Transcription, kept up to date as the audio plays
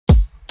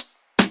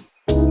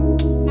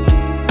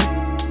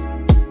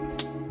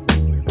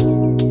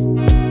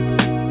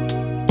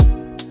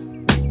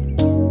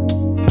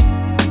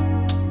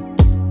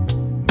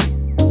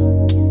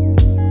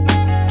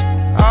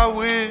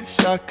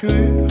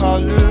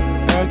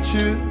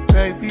you,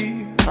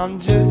 baby. I'm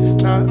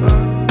just not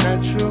a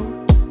natural.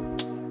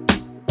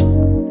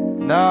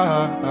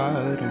 Not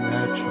a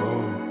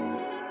natural.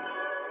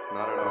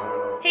 Not at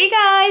all. Hey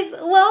guys,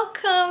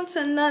 welcome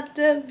to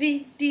another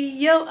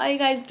video. How are you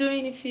guys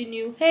doing? If you're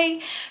new,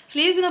 hey,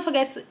 please do not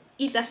forget to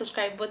hit that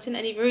subscribe button,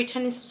 and if you're a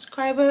returning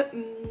subscriber,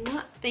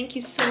 thank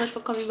you so much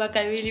for coming back.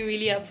 I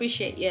really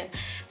appreciate you.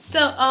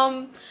 So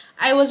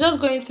I was just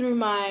going through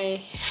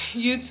my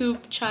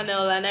YouTube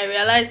channel and I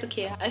realized,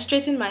 okay, I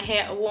straightened my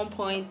hair at one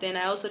point, then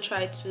I also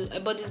tried to, I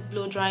bought this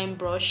blow drying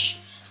brush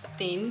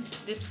thing,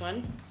 this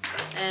one,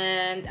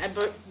 and I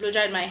blow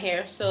dried my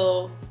hair.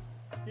 So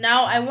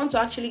now I want to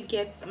actually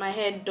get my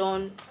hair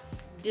done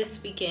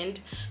this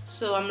weekend.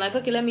 So I'm like,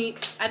 okay,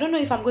 I don't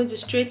know if I'm going to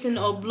straighten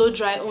or blow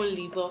dry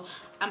only, but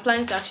I'm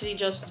planning to actually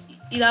just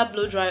either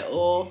blow dry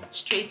or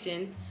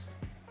straighten,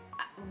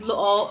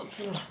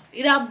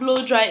 either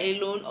blow dry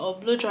alone or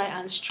blow dry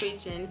and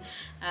straighten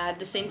at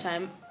the same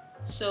time.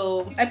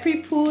 So I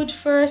pre-pooed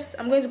first.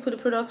 I'm going to put the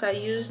products I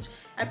used.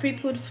 I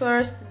pre-pooed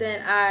first,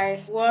 then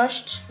I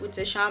washed with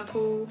a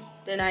shampoo,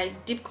 then I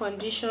deep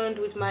conditioned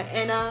with my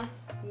henna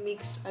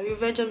mix, a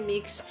Virgin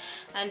mix,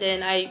 and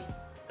then I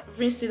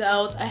rinsed it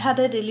out. I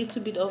added a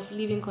little bit of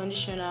leave-in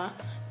conditioner.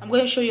 I'm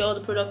going to show you all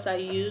the products I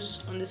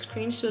used on the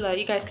screen so that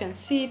you guys can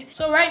see it.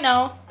 So right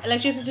now,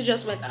 electricity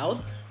just went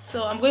out,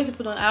 so I'm going to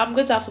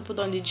have to put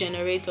on the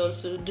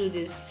generators to do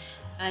this,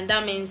 and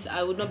that means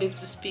I would not be able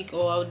to speak,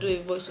 or I'll do a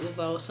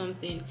voiceover or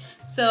something.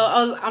 So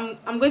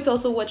I'm going to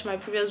also watch my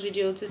previous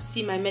video to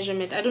see my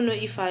measurement. I don't know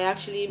if I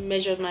actually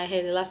measured my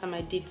hair the last time I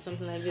did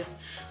something like this,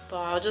 but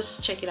I'll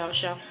just check it out,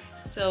 sure.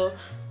 So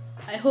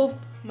I hope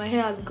my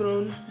hair has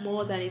grown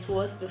more than it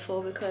was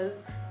before, because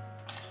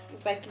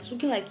it's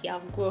looking like you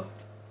have grown.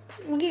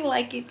 It's looking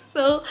like it.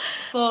 So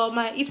for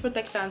my heat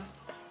protectant,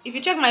 if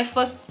you check my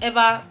first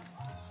ever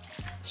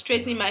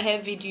straightening my hair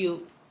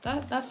video,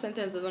 that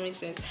sentence doesn't make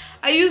sense.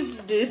 I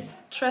used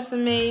this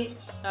Tresemme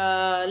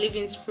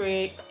leave-in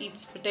spray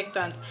heat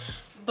protectant,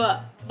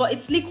 but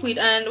it's liquid,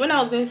 and when I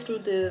was going through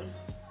the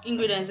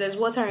ingredients, there's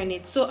water in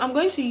it, so I'm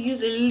going to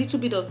use a little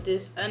bit of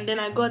this. And then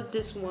I got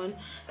this one.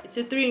 It's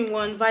a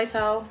 3-in-1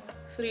 Vital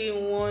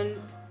 3-in-1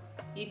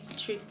 heat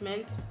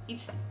treatment,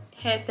 it's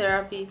hair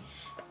therapy,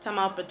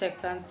 thermal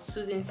protectant,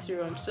 soothing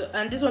serum. So,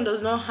 and this one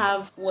does not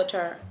have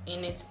water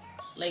in it,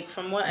 like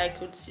from what I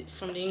could see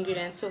from the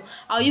ingredients. So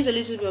I'll use a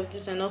little bit of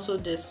this and also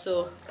this.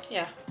 So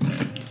yeah,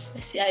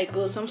 let's see how it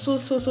goes. I'm so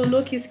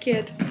low-key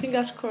scared.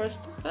 Fingers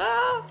crossed.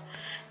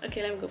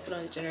 Okay, let me go put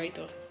on the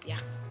generator. Yeah.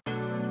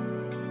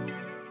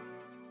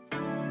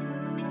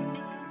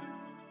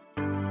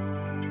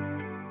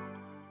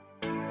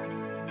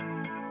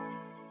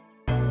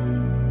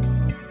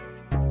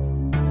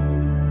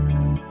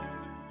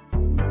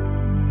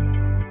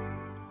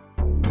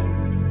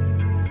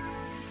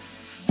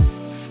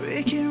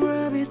 Freaking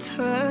rabbit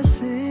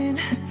tossing.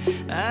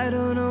 I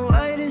don't know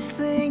why this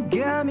thing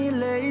got me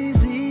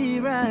lazy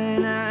right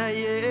now.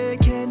 Yeah,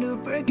 can't do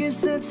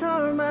Percocets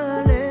or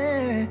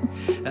Molly.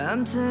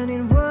 I'm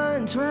turning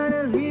one, trying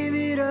to leave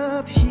it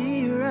up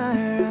here.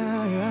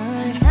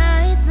 Right.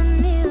 Tonight the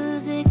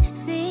music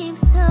seems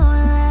so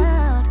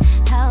loud.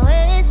 I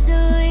wish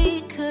that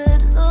we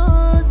could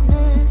lose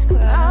this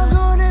crowd. I'm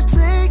gonna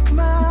take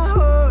my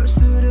horse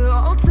to the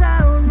old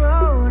town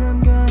road. I'm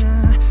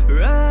gonna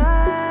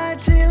ride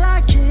till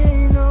I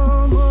can't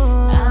no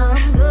more.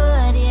 I'm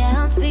good,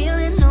 yeah, I'm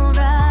feeling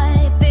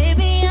alright.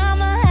 Baby,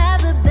 I'ma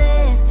have the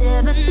best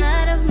ever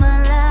night of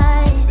my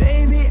life.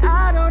 Baby,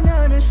 I don't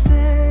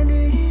understand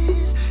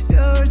this.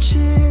 Your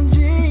chance.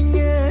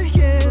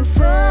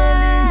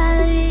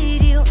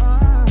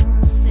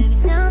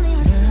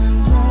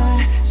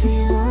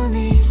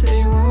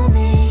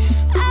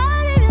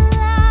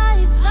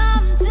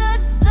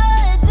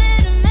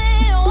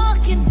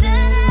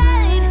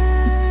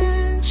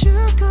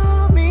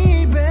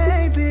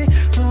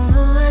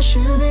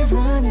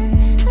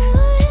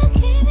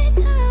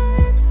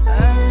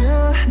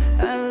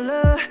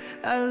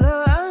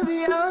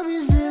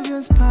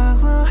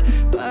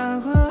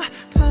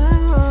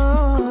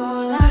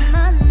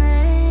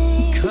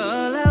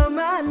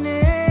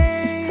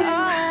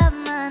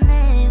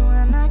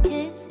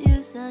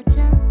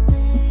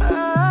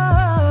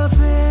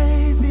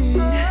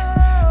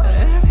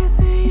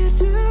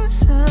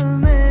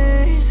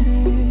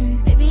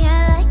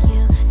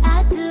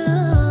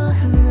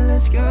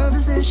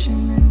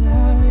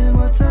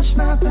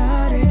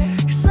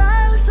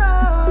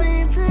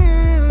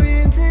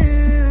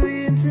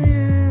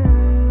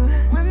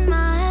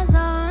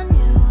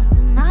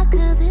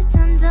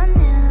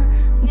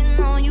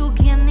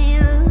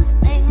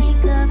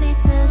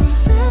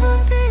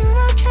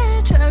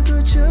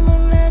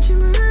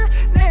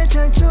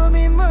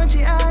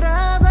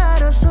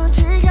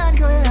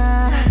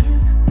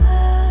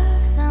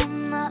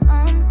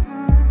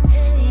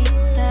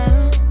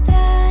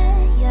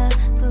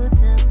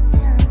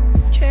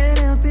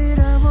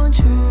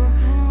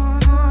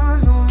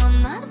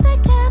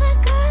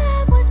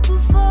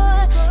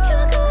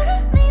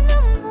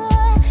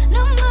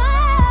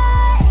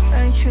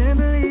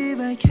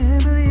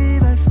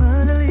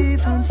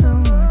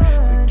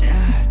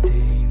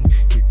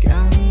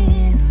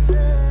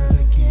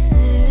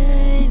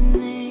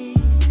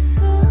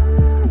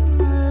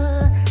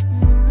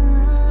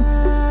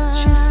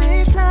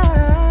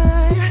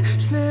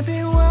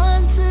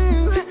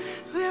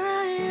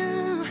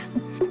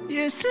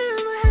 still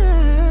my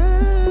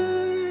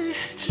heart.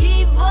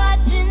 Keep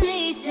watching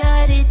me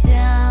shut it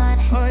down.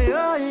 Oi,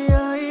 oi,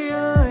 oi,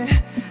 oi.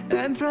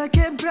 En pra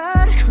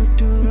quebrar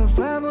futuro,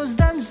 vamos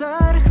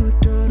dançar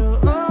futuro.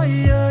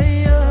 Oi,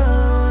 oi,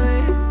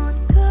 oi.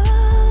 Don't go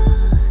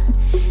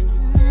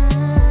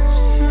tonight.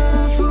 So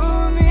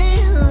fool me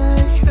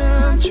like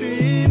I'm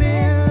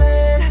dreaming.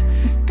 Let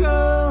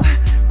go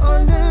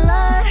on the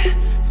light,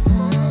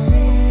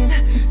 falling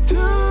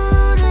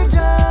through the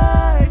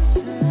dark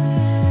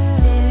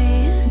side.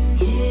 Baby, you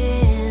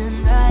can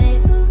ride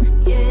it, ooh,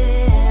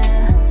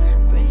 yeah.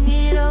 Bring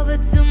it over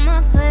to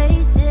my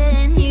place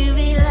and you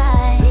be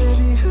like,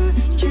 Baby, who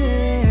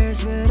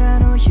cares? But I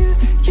know you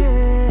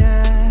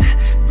care.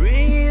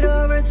 Bring it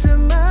over to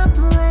my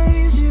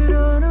place. You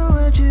don't know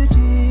what you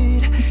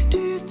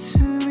did to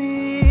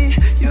me.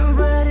 Your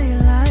body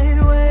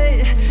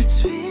lightweight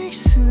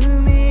speaks to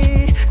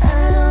me.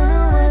 I don't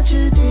know what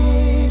you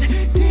did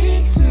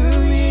to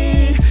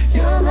me.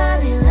 Your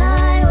body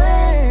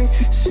lightweight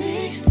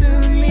speaks to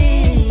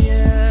me.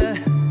 Yeah.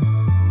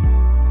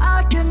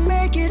 I can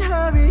make it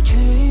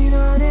hurricane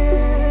on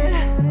it.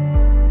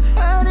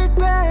 Honey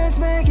bands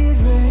make it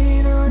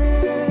rain on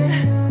it.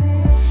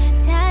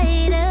 tie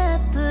it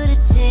up, put a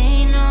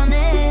chain on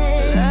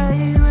it.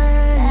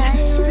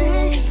 Lightweight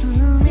speaks to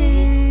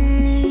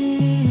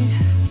me.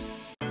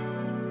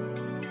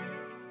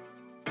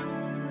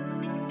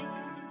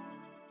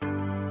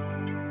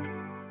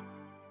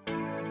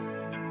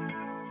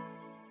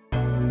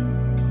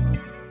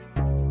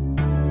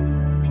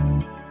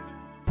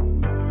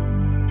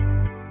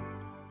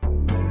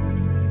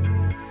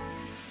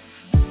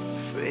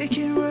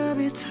 Freaking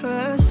rabbit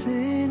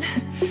tossing.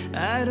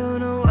 I don't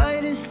know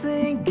why this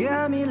thing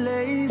got me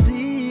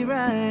lazy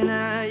right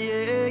now.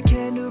 Yeah,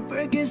 can do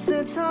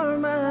Percocets or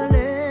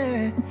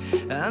Molly.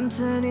 I'm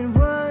turning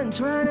one,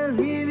 trying to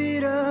leave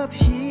it up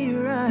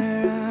here.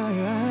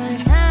 Right.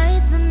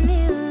 Tonight the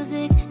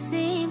music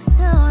seems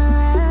so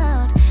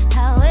loud.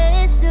 I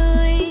wish that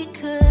we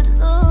could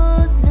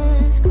lose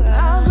this I'm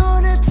crowd.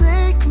 gonna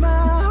take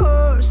my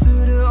horse to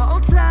the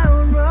old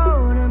town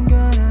road. I'm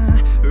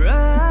gonna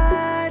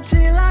ride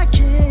till I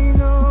can't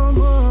no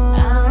more.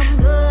 I'm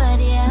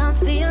good, yeah, I'm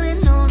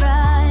feeling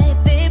alright.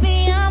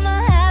 Baby,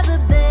 I'ma have the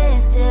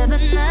best ever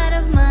night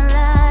of my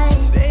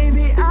life.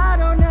 Baby, I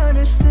don't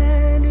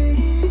understand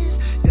this.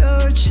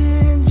 You're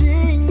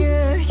changing,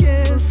 yeah,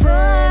 can't Before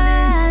stand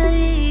I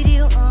lead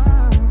you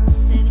on,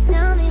 baby,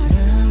 tell me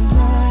what's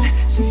wrong.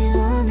 it. Say you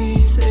want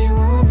me, say you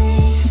want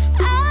me.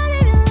 Out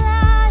of your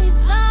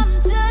life, I'm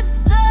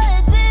just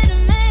a dead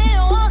man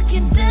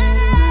walking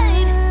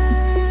tonight.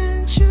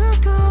 And you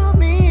call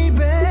me,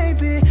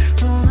 baby.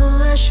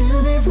 Oh, I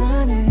should be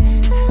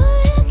running.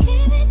 Oh, you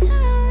keep me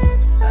coming.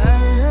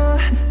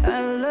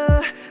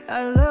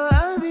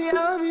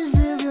 I'll be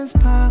Steven's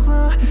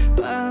power.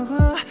 Call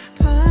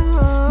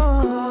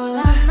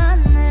out my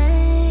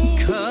name.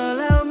 Call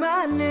out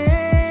my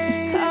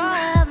name. Call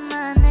out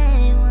my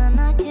name when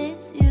I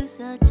kiss you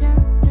so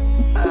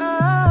gently.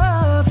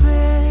 Oh,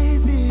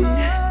 baby,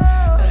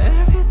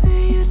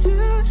 everything you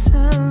do is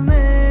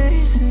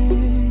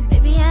amazing.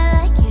 Baby,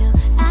 I like you,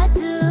 I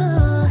do.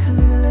 A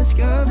little less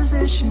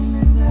conversation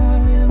and a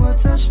little more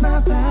touch my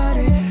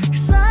body.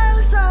 'Cause I